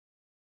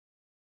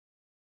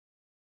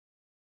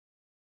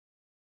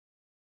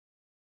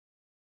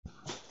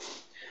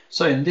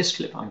So in this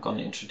clip I'm going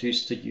to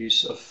introduce the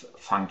use of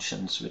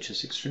functions, which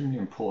is extremely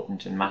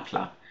important in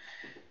MATLAB.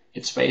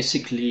 It's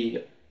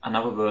basically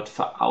another word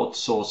for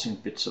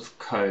outsourcing bits of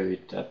code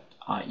that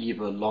are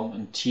either long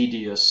and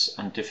tedious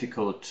and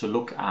difficult to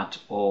look at,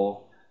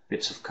 or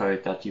bits of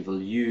code that you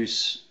will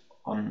use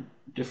on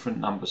different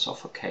numbers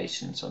of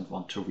occasions and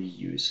want to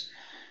reuse.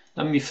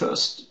 Let me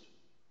first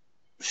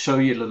show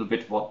you a little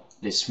bit what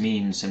this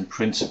means in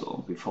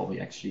principle before we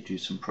actually do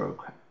some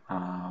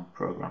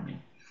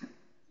programming.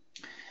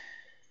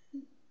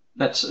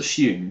 Let's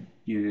assume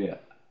you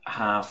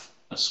have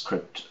a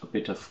script, a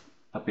bit of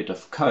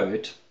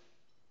code,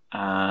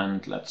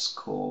 and let's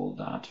call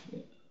that,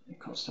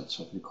 because that's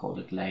what we called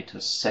it later,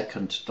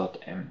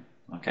 second.m.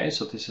 Okay,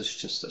 so this is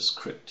just a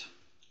script.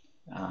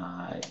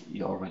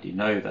 You already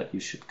know that you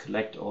should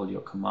collect all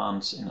your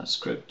commands in a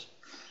script.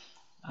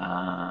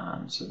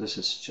 And so this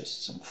is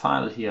just some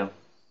file here.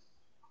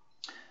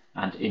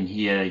 And in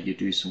here you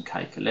do some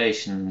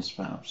calculations,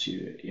 perhaps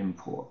you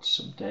import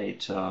some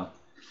data.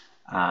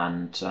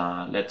 And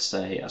let's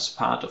say as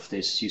part of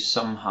this you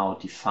somehow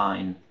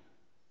define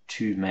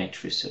two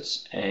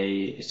matrices. A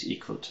is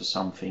equal to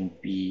something,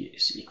 B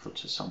is equal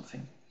to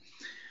something.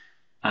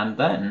 And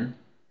then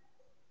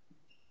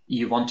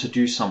you want to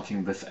do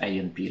something with A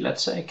and B.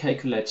 Let's say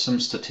calculate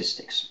some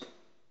statistics.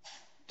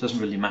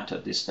 Doesn't really matter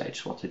at this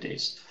stage what it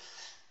is.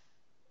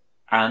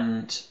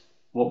 And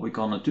what we're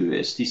going to do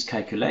is these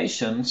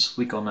calculations,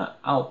 we're going to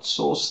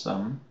outsource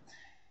them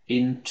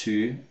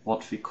into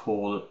what we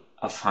call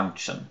a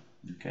function.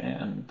 Okay,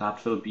 and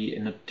that will be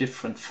in a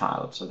different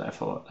file, so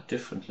therefore a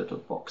different little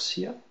box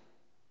here.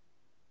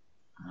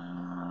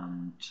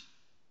 And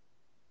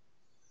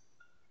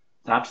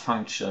that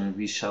function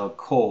we shall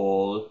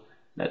call,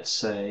 let's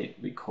say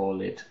we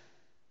call it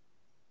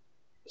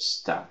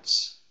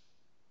stats.m,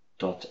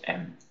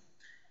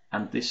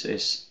 and this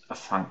is a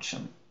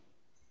function.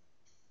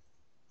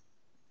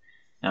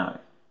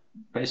 Now,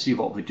 basically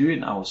what we do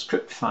in our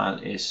script file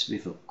is we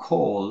will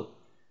call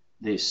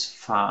this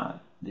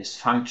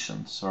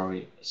function,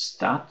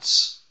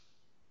 stats,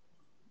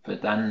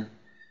 but then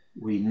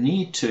we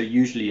need to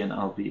usually, and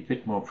I'll be a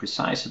bit more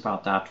precise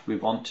about that, we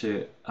want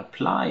to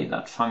apply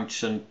that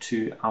function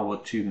to our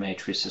two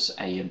matrices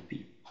A and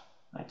B,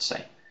 let's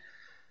say.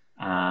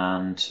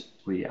 And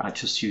I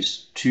just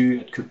use two,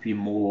 it could be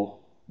more,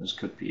 this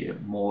could be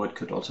more, it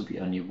could also be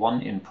only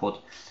one input,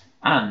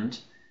 and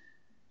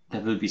there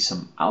will be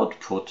some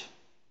output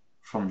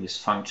from this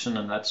function,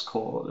 and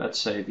let's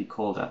say we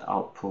call that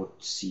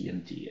output C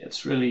and D.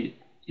 It's really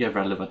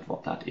irrelevant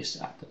what that is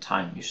at the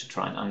time. You should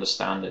try and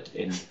understand it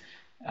in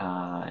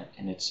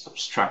its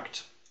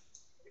abstract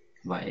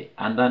way.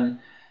 And then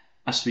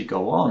as we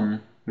go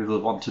on, we will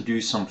want to do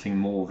something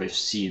more with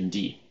C and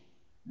D.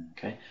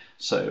 Okay,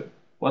 so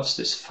what's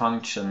this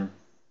function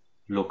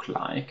look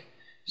like?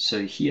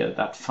 So here,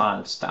 that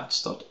file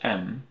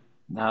stats.m,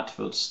 that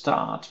will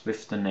start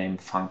with the name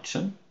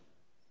function.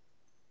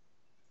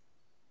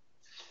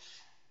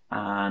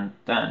 And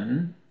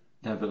then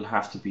there will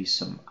have to be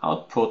some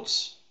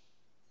outputs.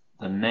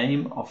 The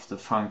name of the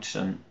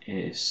function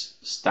is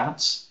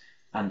stats,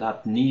 and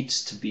that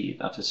needs to be,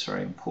 that is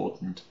very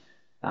important,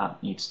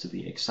 that needs to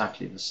be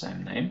exactly the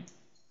same name.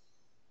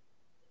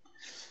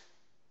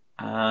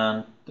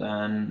 And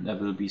then there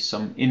will be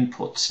some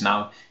inputs.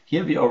 Now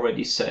here we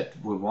already said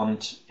we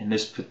want,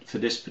 for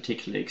this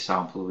particular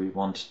example, we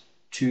want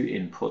two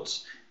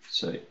inputs.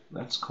 So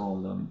let's call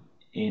them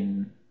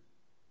in1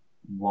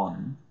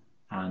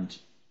 and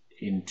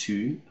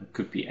in2. It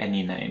could be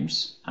any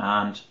names.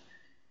 And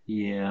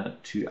here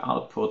two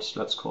outputs,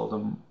 let's call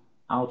them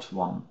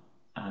out1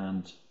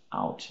 and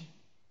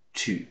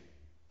out2.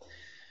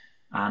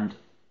 And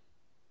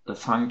the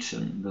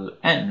function will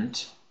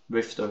end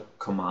with the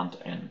command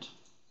end.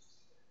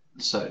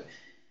 So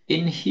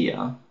in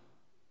here,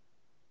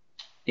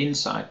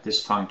 inside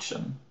this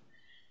function,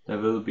 there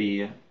will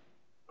be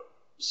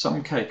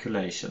some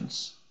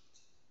calculations.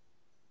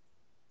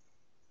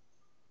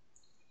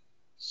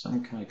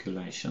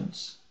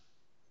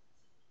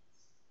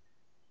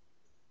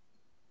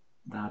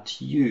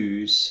 That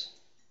use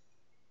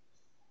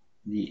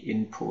the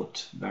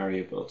input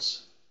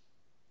variables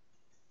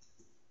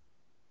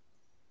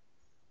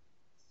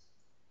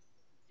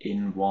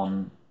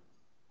in1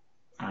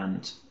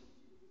 and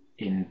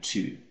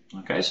in2.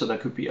 Okay, so there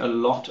could be a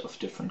lot of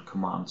different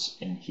commands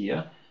in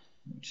here.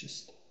 Let me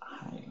just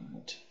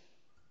highlight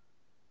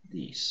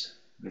these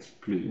with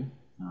blue.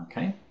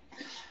 Okay,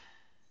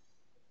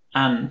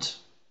 and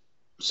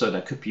so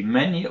there could be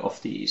many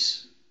of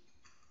these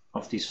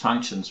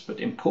functions, but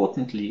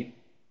importantly,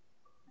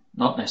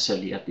 not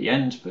necessarily at the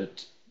end,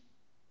 but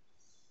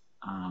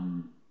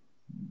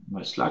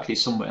most likely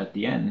somewhere at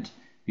the end,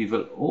 we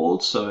will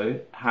also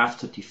have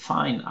to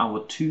define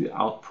our two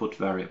output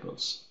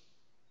variables.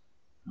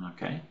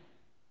 Okay,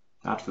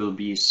 that will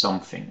be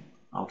something.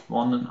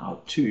 Out1 and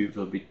out2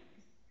 will be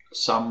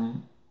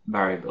some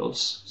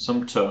variables,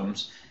 some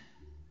terms,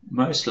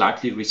 most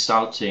likely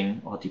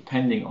resulting or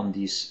depending on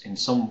these in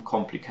some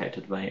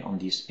complicated way on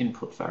these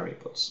input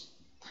variables.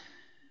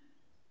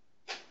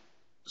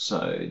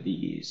 So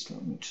these,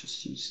 let me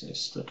just use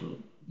this little,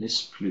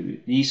 this blue,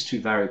 these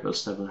two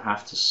variables, they will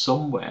have to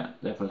somewhere,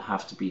 they will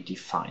have to be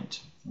defined.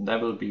 And there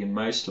will be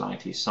most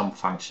likely some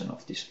function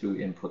of these blue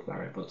input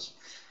variables.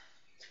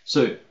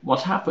 So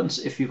what happens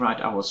if we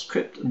write our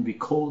script and we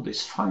call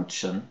this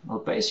function? Well,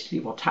 basically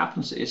what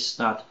happens is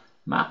that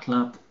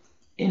MATLAB,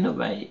 in a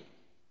way,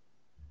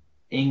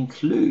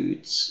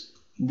 includes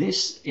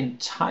this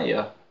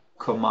entire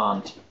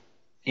command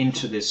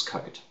into this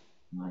code.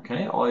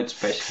 Okay, or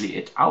it's basically,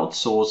 it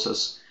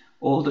outsources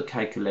all the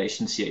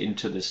calculations here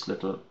into this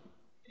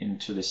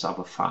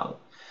other file.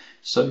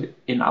 So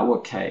in our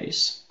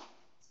case,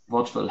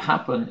 what will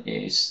happen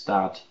is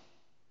that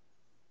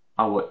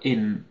our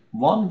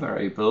in1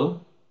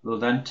 variable will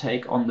then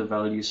take on the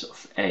values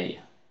of a,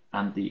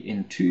 and the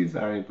in2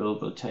 variable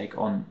will take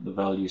on the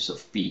values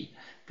of b.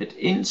 But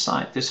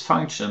inside this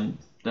function,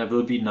 there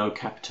will be no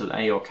capital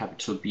A or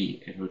capital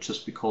B. It will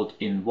just be called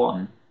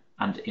in1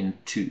 and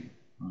in2.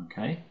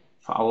 Okay.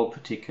 For our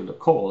particular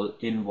call,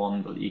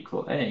 in1 will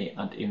equal A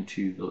and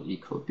in2 will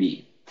equal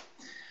B.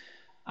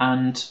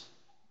 And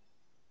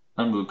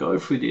we'll go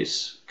through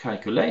these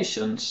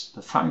calculations.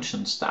 The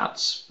function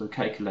stats will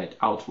calculate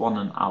out1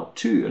 and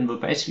out2 and will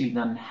basically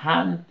then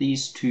hand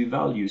these two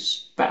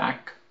values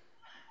back.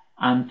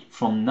 And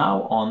from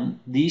now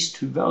on, these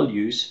two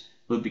values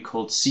will be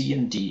called C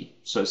and D.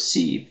 So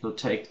C will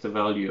take the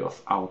value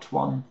of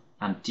out1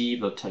 and D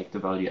will take the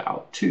value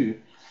out2.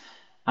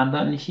 And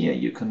then here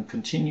you can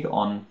continue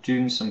on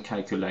doing some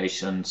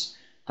calculations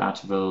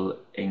that will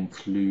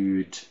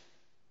include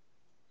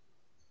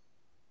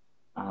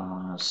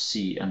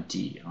C and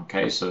D.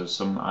 Okay, so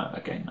some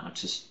again, I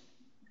just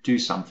do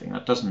something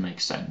that doesn't make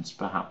sense.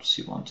 Perhaps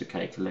you want to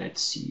calculate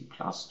C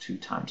plus 2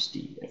 times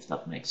D, if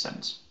that makes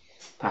sense.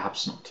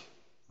 Perhaps not.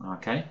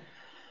 Okay,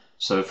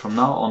 so from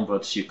now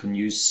onwards you can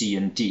use C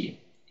and D.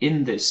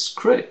 In this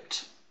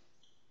script,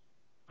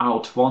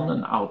 out1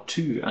 and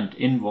out2 and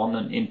in1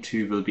 and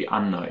in2 will be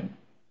unknown.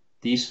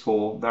 These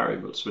four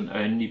variables will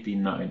only be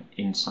known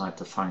inside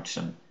the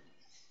function.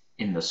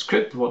 In the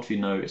script, what we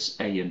know is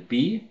A and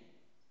B.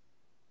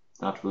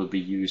 That will be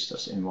used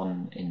as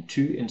in1 and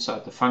in2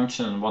 inside the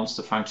function, and once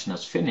the function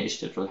has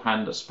finished, it will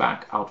hand us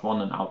back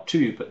out1 and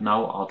out2, but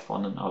now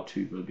out1 and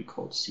out2 will be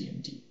called C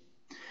and D.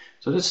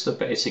 So this is the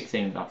basic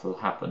thing that will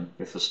happen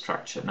with a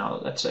structure. Now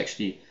let's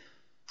actually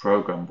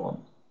program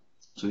one.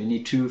 So we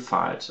need two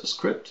files, a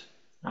script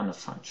and a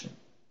function.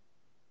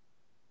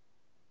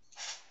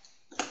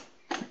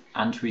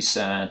 And we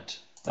said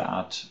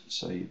that,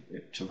 so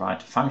to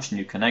write a function,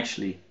 you can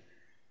actually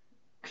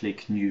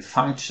click new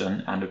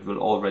function and it will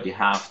already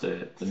have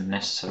the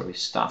necessary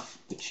stuff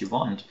which you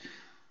want.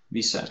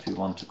 We said we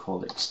want to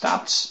call it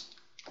stats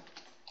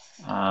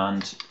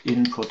and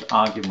input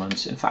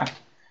arguments. In fact,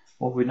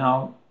 what we're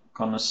now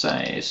gonna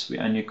say is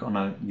we're only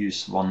gonna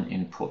use one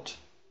input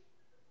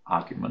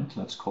argument.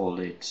 Let's call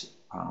it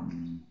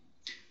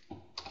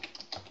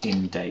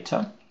in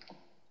data,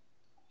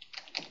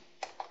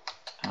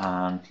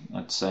 and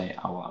let's say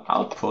our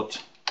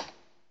output,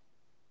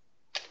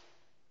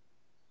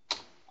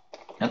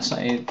 let's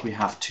say we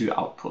have two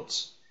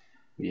outputs.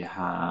 We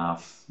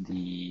have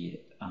the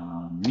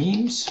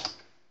means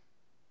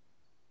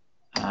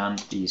and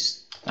the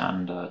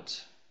standard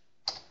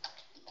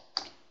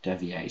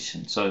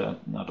deviation. So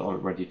that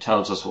already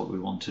tells us what we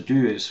want to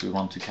do is we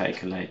want to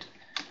calculate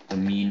the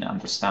mean and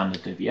the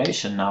standard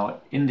deviation. Now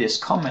in this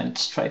comment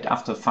straight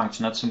after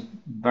function, that's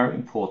very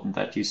important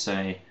that you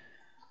say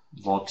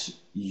what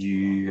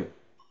you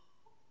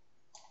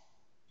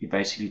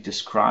basically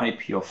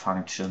describe your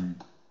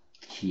function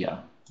here.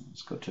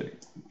 Let's go to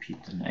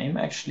repeat the name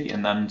actually,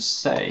 and then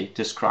say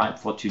describe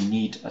what you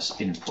need as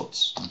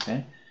inputs.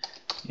 Okay,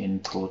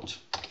 input,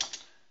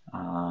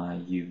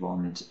 you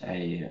want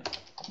a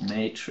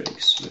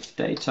matrix with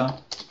data.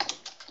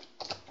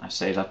 I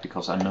say that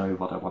because I know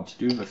what I want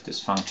to do with this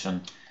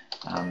function,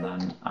 and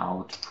then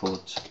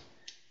output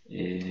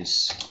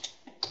is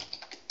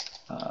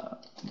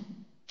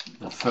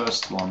the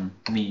first one,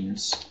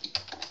 means,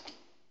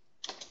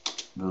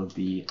 will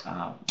be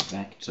a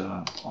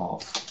vector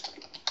of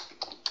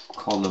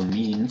column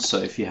mean. So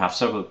if you have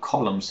several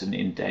columns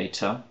in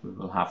data, we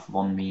will have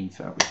one mean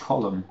for every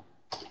column.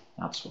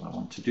 That's what I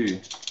want to do.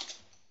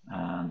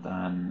 And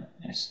then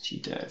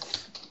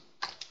stdef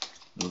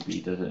will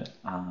be the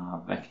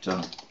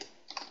vector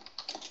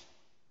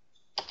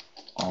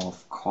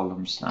of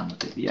column standard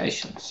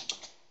deviations.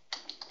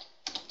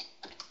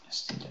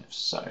 stdef.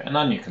 So, and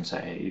then you can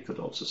say, you could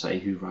also say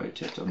who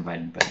wrote it and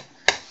when, but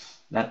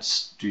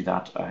let's do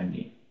that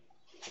only.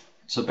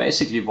 So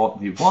basically what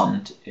we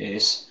want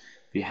is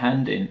we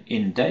hand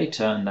in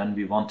data, and then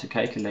we want to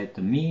calculate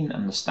the mean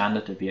and the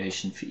standard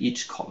deviation for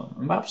each column,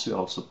 and perhaps we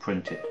also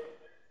print it.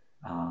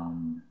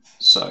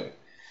 So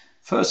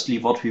firstly,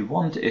 what we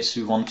want is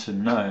we want to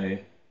know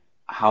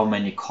how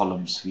many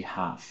columns we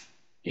have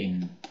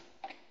in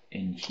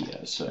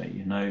here. So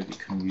you know we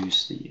can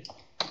use the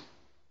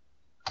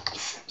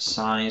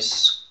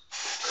size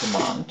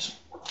command.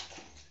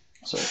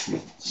 So if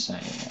you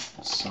say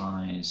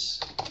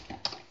size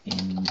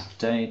in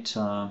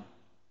data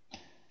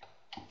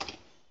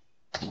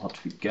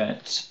what we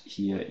get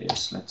here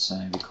is, let's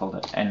say we call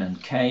that n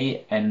and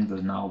k. N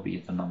will now be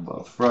the number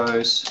of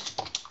rows,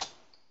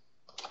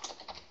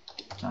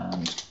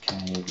 and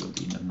k will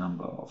be the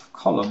number of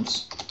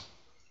columns.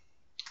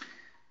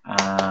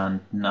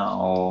 And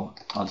now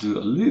I'll do a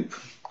loop.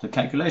 The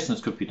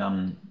calculations could be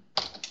done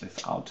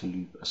without a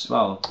loop as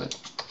well, but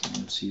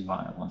you'll see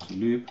why I want a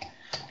loop.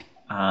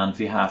 And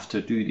we have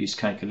to do these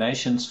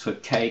calculations for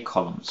k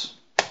columns,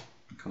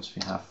 because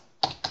we have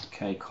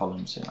k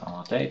columns in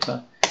our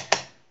data.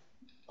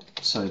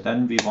 So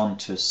then we want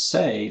to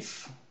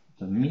save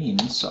the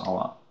means,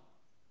 so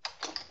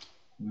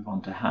we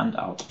want to hand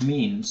out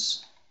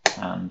means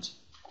and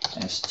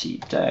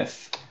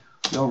stdef.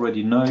 We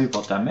already know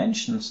what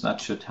dimensions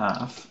that should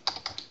have.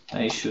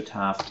 They should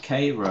have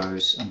k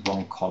rows and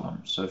 1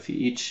 column. So for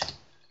each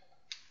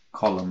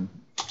column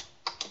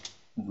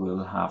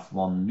will have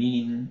 1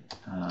 mean,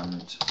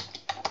 and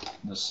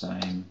the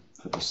same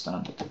for the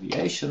standard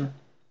deviation.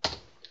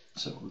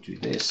 So we'll do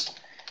this.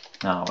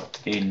 Now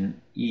in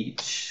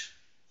each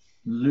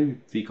loop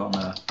we're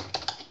gonna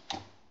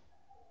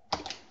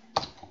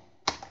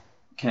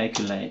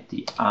calculate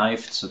the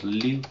ith, so the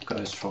loop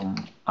goes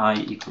from I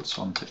equals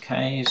 1 to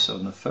k. So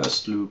in the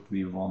first loop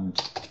we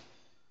want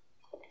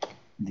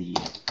the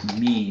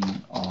mean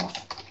of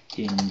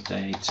in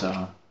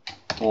data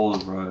all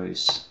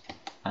rows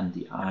and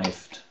the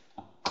ith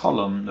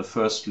column. The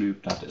first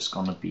loop, that is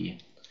going to be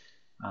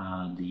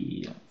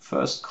the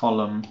first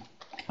column,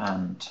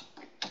 and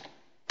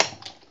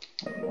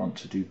I want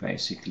to do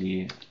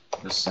basically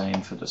the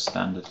same for the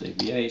standard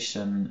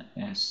deviation,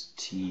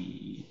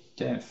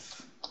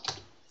 stdef,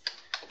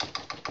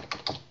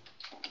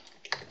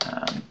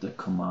 and the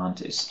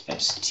command is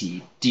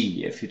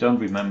std. If you don't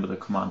remember the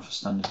command for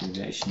standard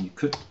deviation, you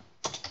could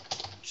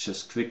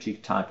just quickly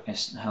type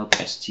help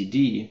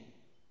std,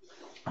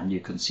 and you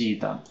can see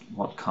that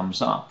what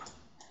comes up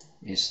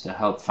is the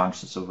help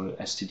function. So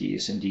std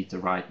is indeed the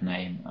right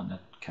name, and it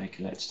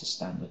calculates the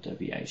standard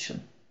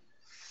deviation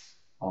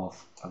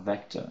of a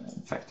vector,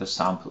 in fact the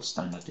sample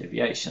standard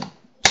deviation.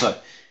 So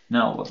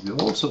now what we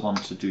also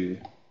want to do,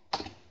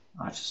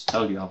 I just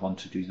tell you I want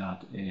to do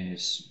that,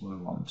 is we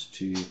want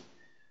to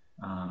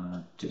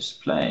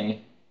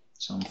display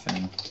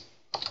something.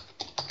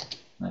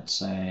 Let's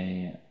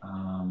say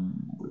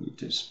we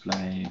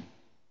display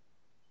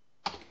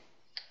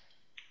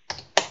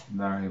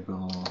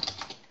variable,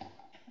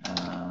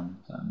 and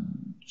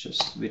then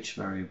just which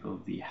variable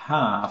we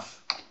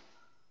have,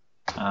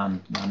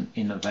 and then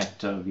in a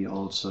vector we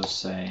also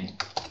say,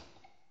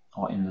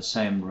 or in the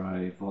same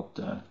row, what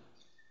the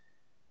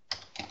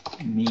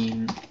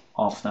mean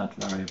of that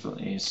variable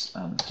is,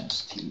 and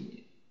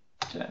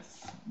stdef,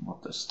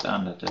 what the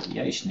standard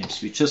deviation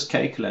is. We just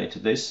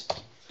calculated this,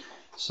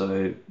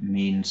 so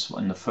means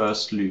in the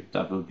first loop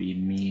that will be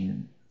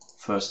mean,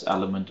 first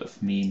element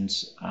of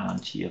means,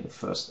 and here the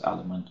first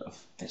element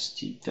of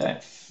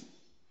stdef.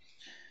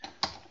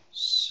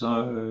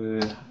 So,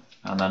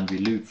 and then we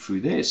loop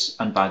through this,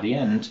 and by the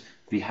end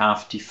we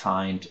have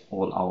defined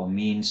all our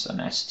means and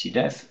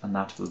stdef, and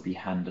that will be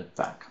handed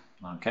back.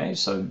 Okay,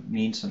 so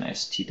means and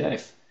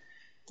stdef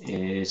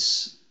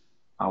is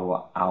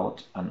our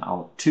out and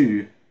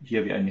out2.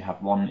 Here we only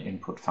have one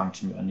input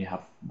function, we only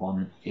have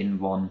one. In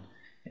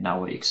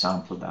our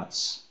example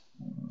that's,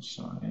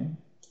 in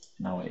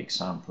our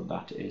example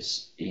that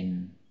is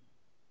in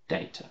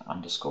data,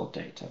 underscore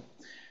data.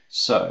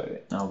 So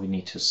now we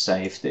need to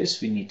save this.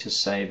 We need to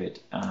save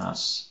it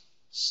as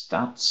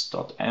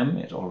stats.m.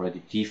 It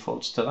already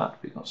defaults to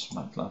that because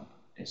MATLAB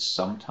is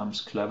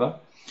sometimes clever.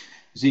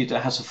 You see, it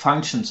has a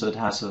function, so it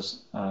has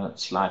a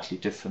slightly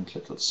different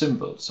little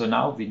symbol. So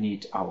now we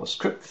need our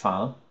script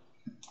file.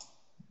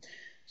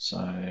 So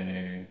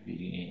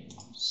we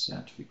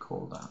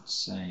call that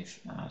save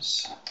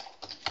as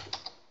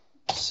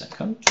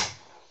second,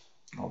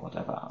 or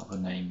whatever other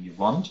name you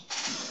want.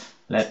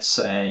 Let's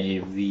say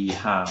we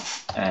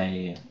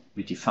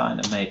define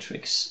a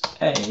matrix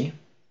A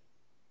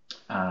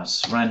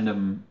as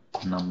random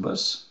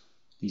numbers.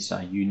 These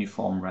are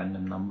uniform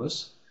random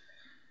numbers.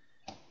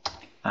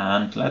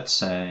 And let's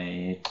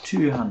say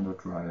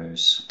 200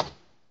 rows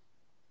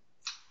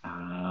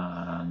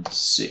and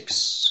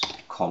 6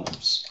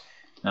 columns.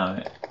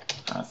 Now,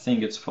 I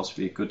think it's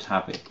possibly a good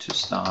habit to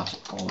start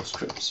all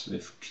scripts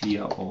with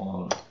clear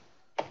all,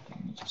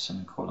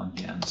 semicolon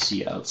here, and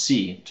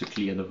CLC to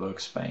clear the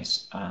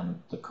workspace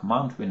and the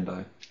command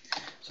window.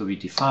 So we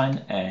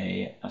define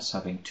A as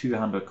having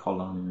 200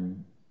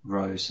 column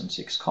rows and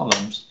 6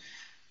 columns,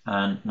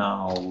 and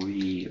now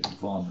we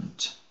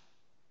want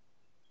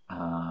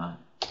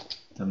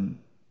the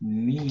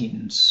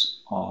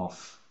means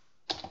of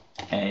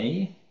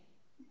A.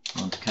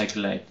 We want to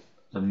calculate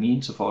the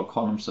means of all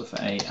columns of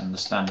A and the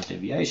standard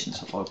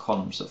deviations of all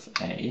columns of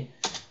A,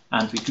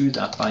 and we do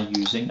that by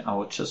using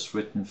our just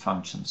written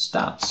function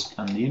stats,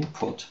 and the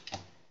input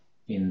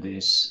in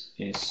this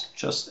is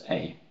just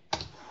A.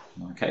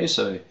 Okay,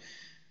 so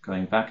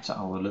going back to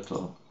our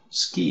little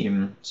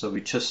scheme, so we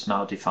just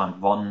now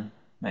defined one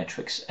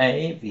matrix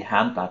A, we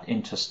hand that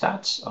into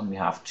stats, and we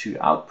have 2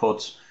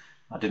 outputs,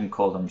 I didn't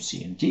call them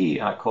C and D,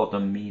 I called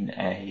them mean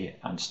A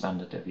and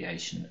standard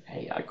deviation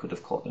A. I could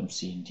have called them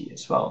C and D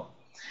as well.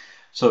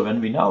 So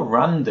when we now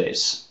run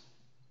this,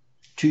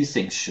 two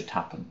things should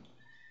happen.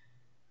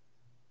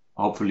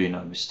 Hopefully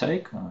no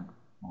mistake, I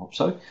hope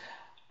so.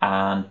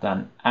 And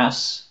then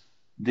as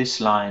this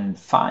line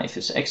 5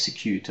 is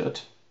executed,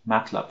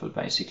 MATLAB will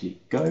basically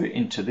go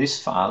into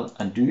this file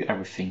and do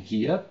everything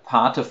here.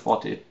 Part of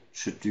what it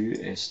should do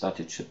is that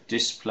it should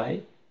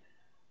display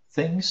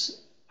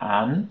things,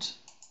 and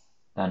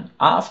then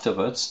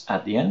afterwards,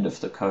 at the end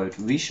of the code,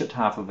 we should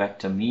have a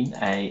vector mean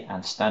A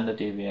and standard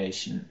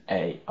deviation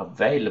A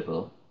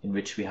available, in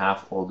which we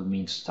have all the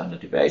mean standard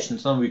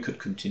deviations, and we could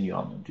continue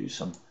on and do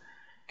some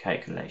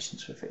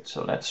calculations with it.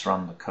 So let's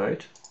run the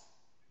code.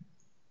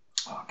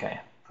 Okay,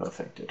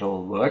 perfect, it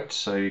all worked.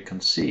 So you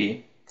can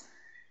see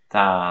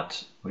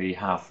that we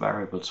have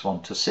variables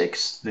 1 to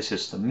 6. This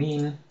is the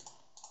mean,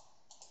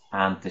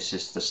 and this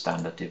is the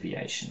standard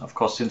deviation. Of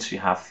course, since we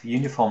have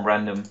uniform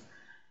random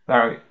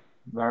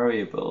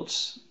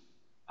variables,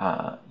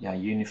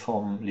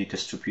 uniformly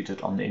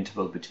distributed on the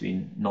interval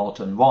between 0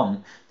 and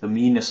 1, the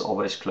mean is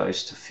always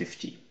close to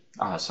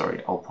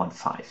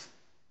 0.5.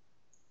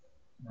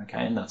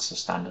 Okay, and that's the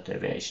standard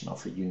deviation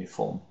of a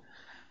uniform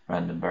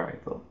random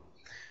variable.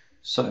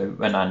 So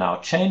when I now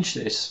change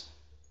this,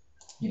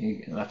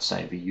 let's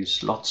say we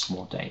use lots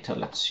more data,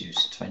 let's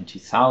use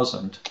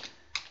 20,000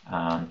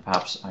 and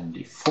perhaps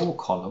only 4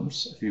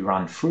 columns. If we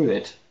run through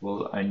it,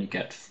 we'll only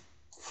get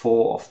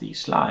 4 of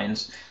these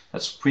lines.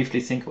 Let's briefly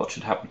think what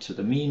should happen to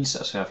the means.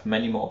 As we have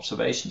many more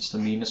observations, the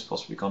mean is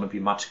possibly going to be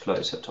much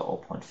closer to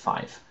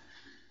 0.5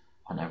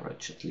 on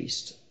average, at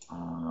least.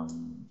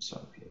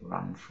 So if we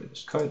run through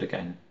this code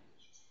again,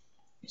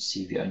 you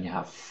see we only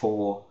have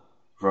 4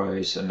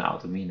 rows, and now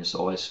the mean is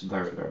always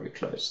very, very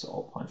close to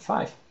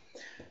 0.5.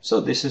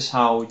 So this is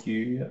how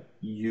you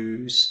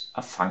use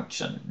a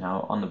function.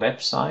 Now on the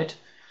website,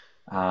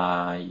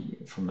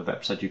 from the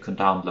website you can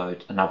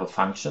download another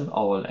function,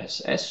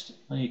 OLSS,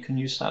 and you can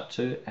use that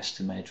to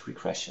estimate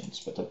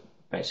regressions, but the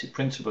basic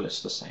principle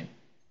is the same.